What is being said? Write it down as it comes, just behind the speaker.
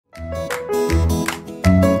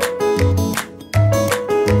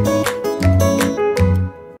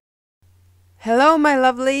my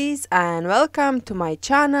lovelies, and welcome to my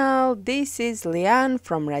channel. This is Liane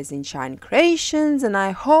from Resin Creations, and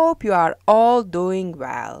I hope you are all doing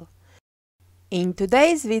well. In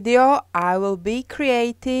today's video, I will be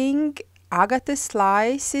creating Agate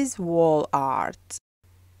Slice's wall art.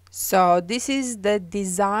 So this is the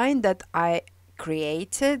design that I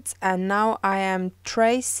created, and now I am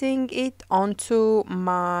tracing it onto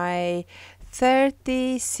my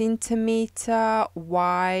 30 centimeter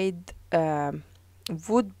wide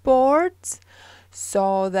wood boards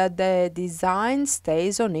so that the design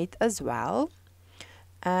stays on it as well.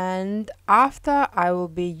 And after, I will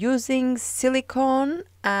be using silicone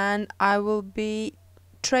and I will be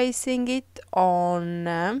tracing it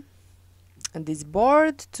on this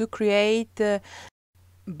board to create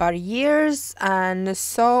barriers, and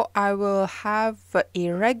so I will have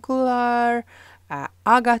irregular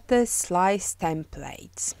Agate slice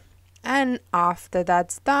templates. And after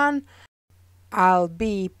that's done, I'll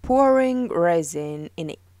be pouring resin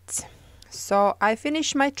in it. So I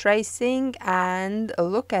finished my tracing, and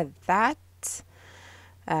look at that.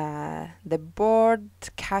 The board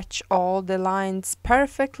catch all the lines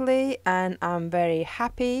perfectly, and I'm very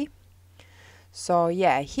happy. So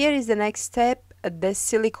yeah, here is the next step, the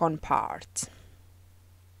silicone part.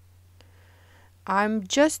 I'm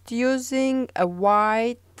just using a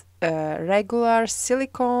white regular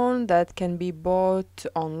silicone that can be bought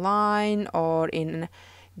online or in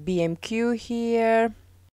BMQ here.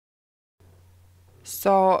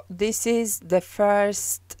 So this is the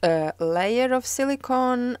first layer of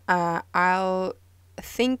silicone. I'll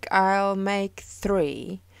make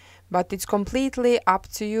 3, but it's completely up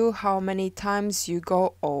to you how many times you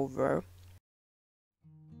go over.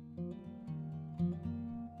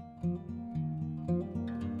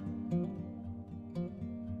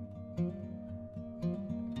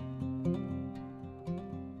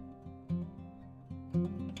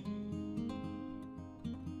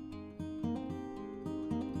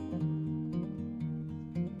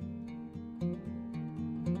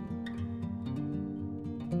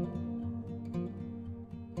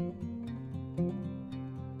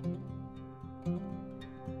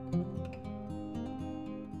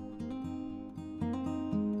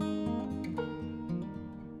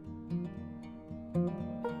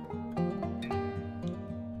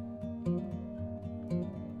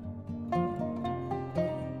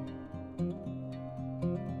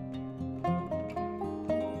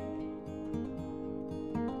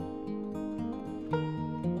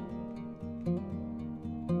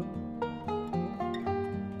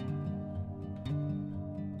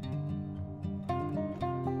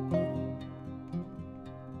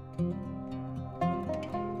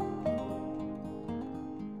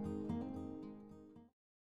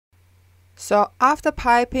 So after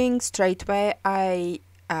piping straight away, I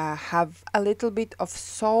have a little bit of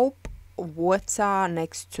soap water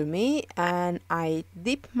next to me, and I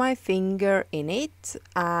dip my finger in it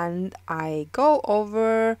and I go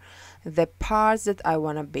over the parts that I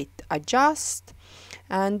want a bit adjust,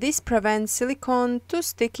 and this prevents silicone to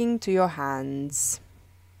sticking to your hands.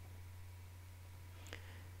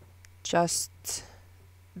 Just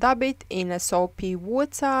dab it in a soapy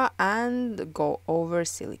water and go over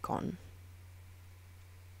silicone.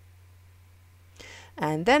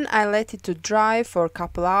 And then I let it to dry for a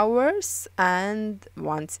couple hours, and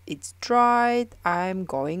once it's dried, I'm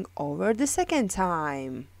going over the second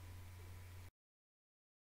time.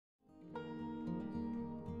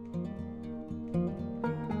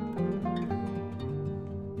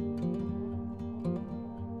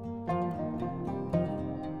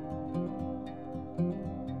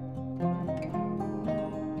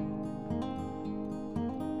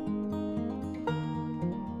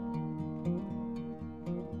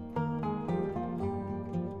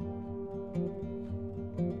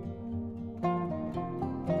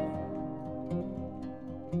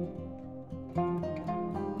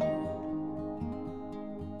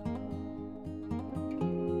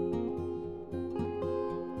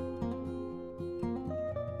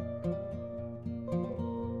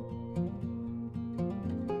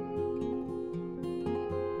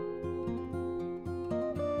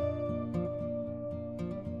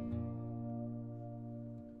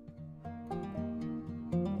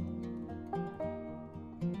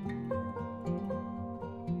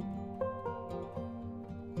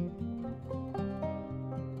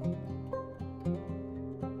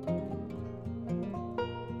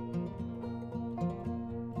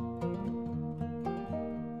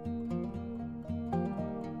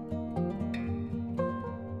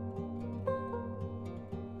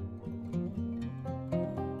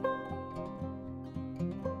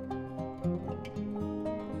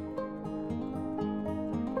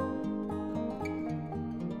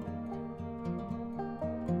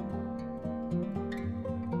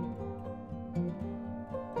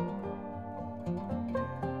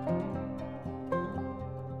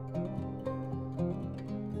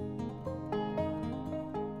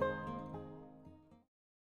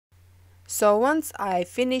 So once I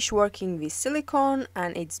finish working with silicone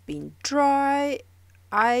and it's been dry,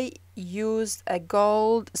 I used a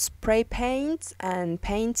gold spray paint and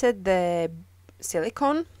painted the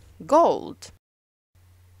silicone gold.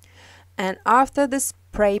 And after the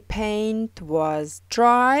spray paint was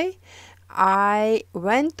dry, I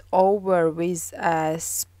went over with a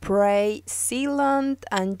spray sealant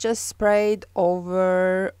and just sprayed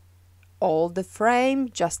over all the frame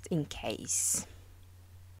just in case.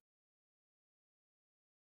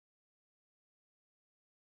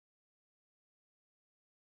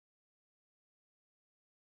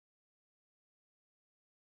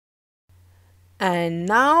 And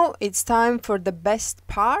now it's time for the best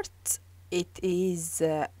part. It is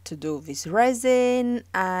to do with resin,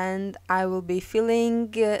 and I will be filling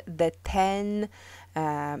the 10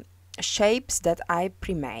 shapes that I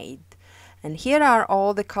pre-made. And here are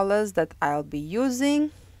all the colors that I'll be using.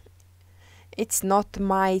 It's not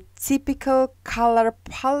my typical color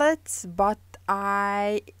palette, but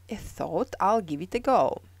I thought I'll give it a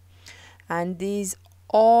go. And these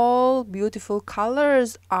all beautiful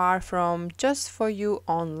colors are from Just For You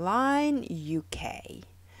Online UK.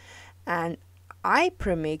 And I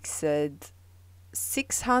premixed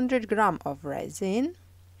 600 grams of resin,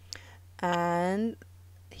 and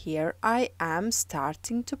here I am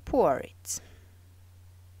starting to pour it.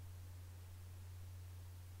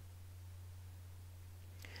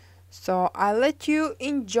 So I'll let you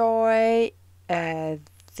enjoy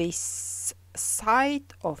this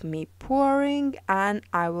side of me pouring, and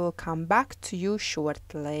I will come back to you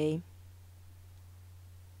shortly.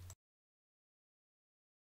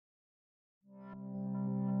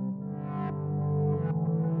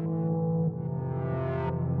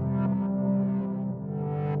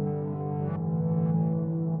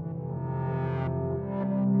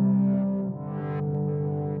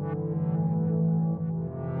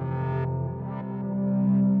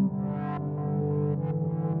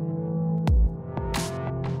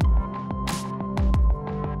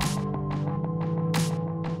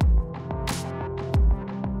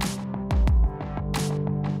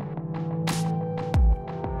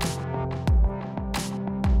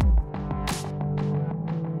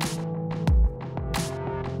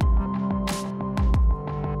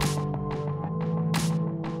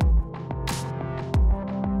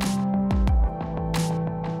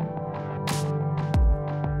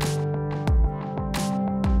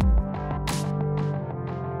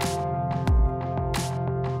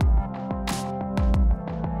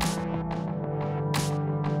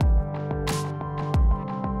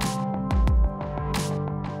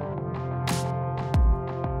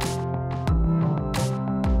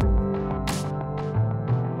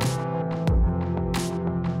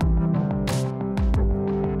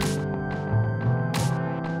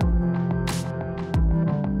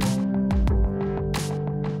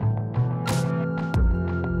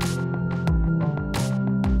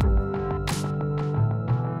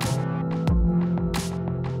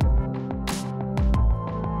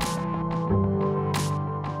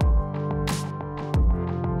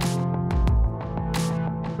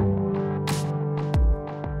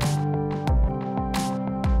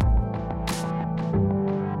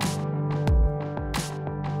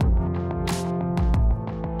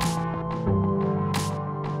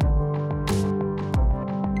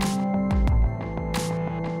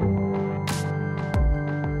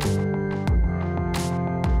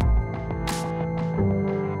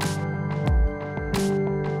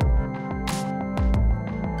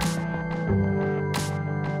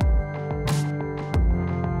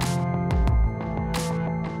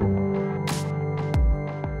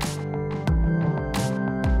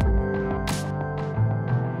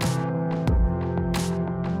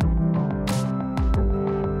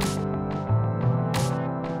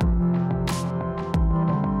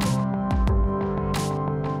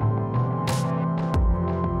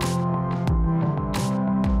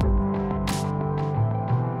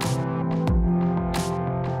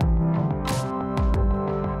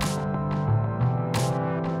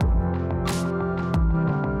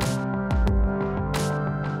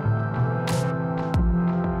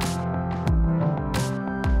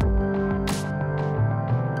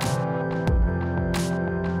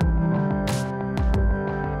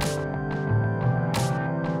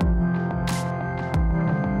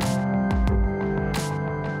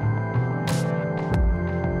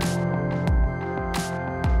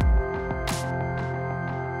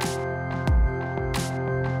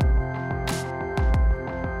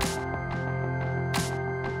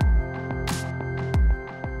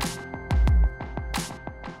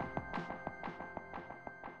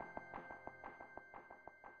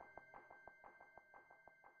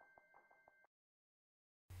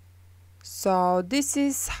 So this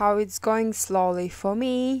is how it's going slowly for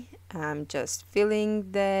me. I'm just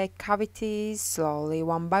filling the cavities slowly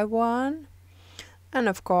one by one. And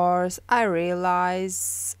of course, I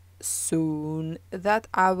realize soon that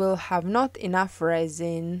I will have not enough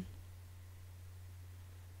resin.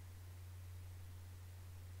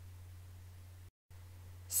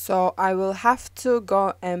 So I will have to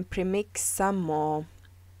go and premix some more.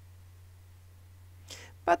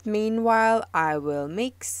 But meanwhile, I will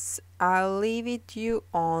mix. I'll leave it you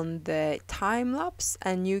on the time lapse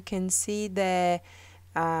and you can see the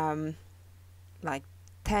like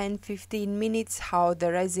 10-15 minutes how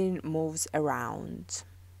the resin moves around.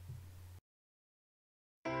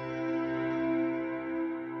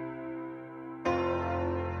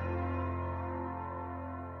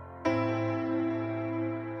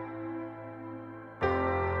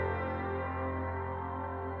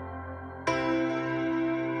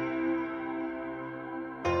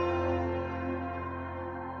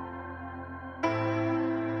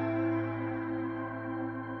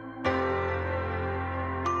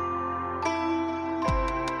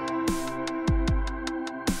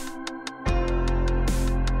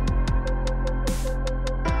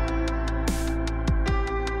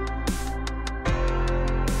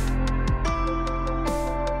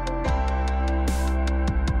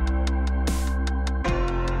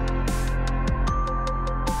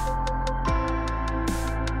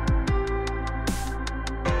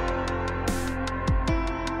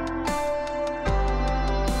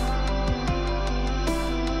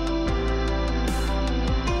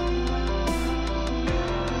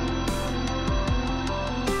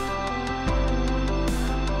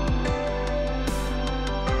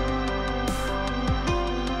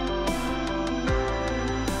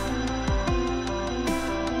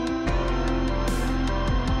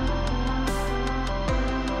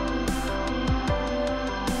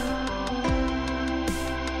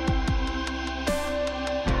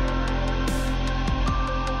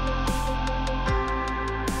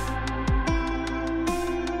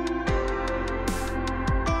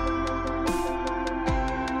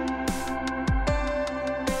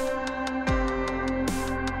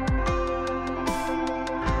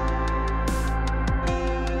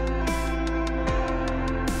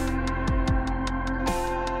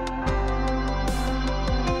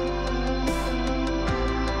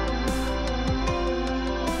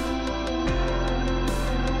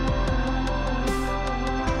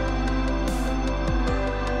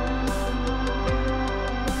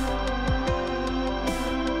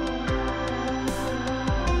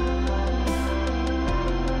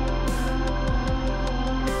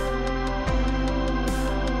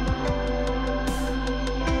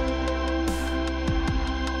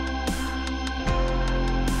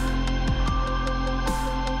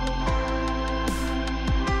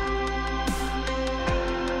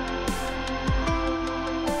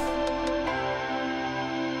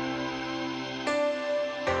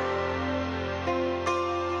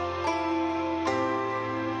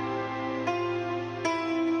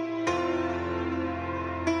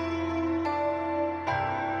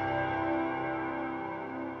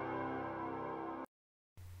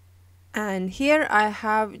 And here I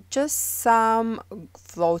have just some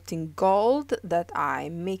floating gold that I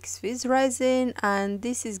mix with resin, and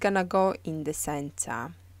this is gonna go in the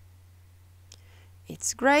center.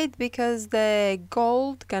 It's great because the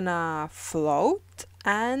gold gonna float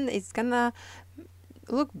and it's gonna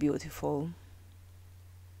look beautiful.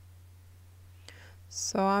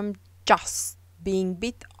 So I'm just being a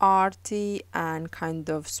bit arty and kind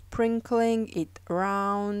of sprinkling it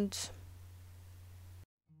around.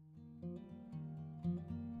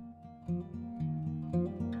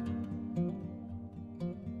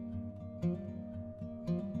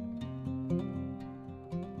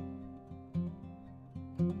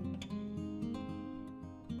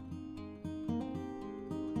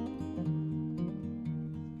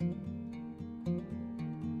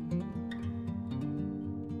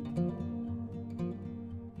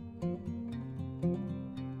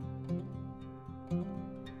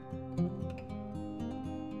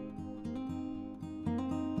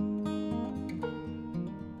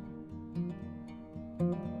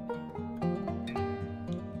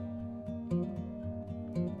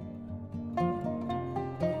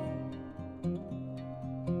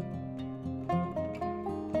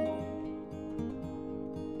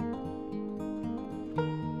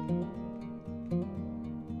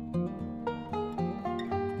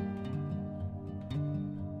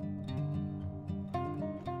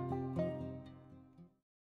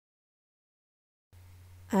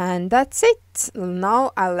 And that's it.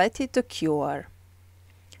 Now I'll let it to cure.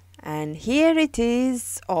 And here it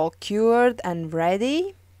is, all cured and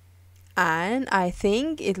ready. And I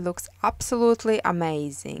think it looks absolutely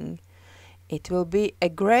amazing. It will be a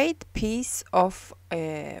great piece of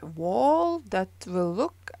a wall that will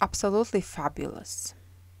look absolutely fabulous.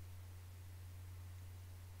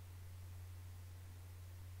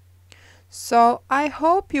 So I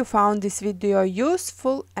hope you found this video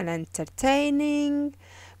useful and entertaining.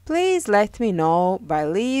 Please let me know by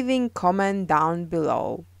leaving comment down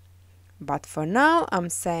below. But for now, I'm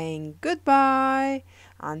saying goodbye.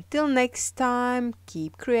 Until next time,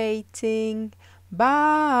 keep creating.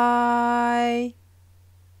 Bye.